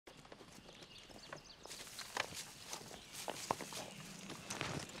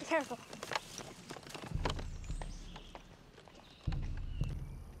Careful.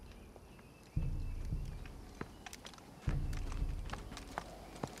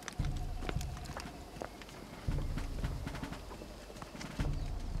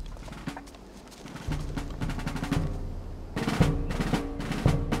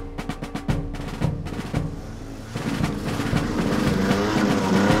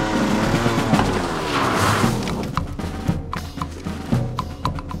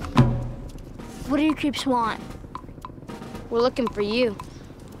 What do you creeps want? We're looking for you.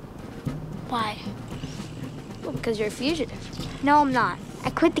 Why? Well, because you're a fugitive. No, I'm not. I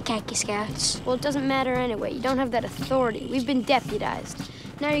quit the Khaki Scouts. Well, it doesn't matter anyway. You don't have that authority. We've been deputized.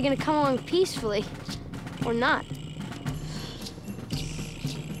 Now you're gonna come along peacefully. Or not.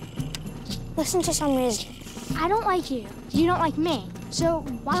 Listen to some reason. I don't like you. You don't like me. So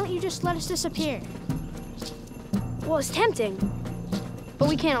why don't you just let us disappear? Well, it's tempting. But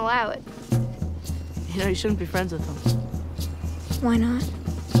we can't allow it. You know, you shouldn't be friends with him. Why not?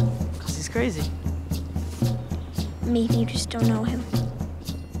 Because he's crazy. Maybe you just don't know him.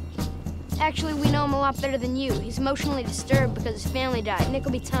 Actually, we know him a lot better than you. He's emotionally disturbed because his family died. Nick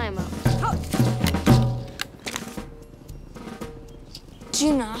will be time up.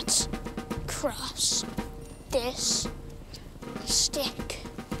 Do not cross this stick.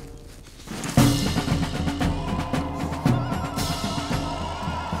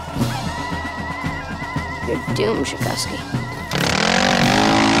 You're doomed, Sikorsky.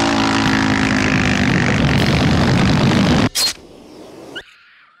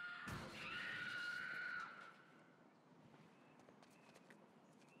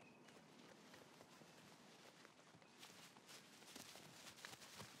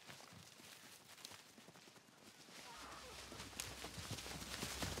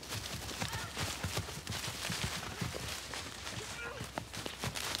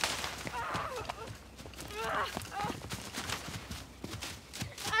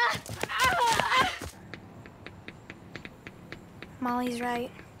 Molly's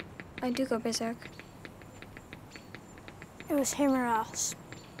right. I do go berserk. It was him or us.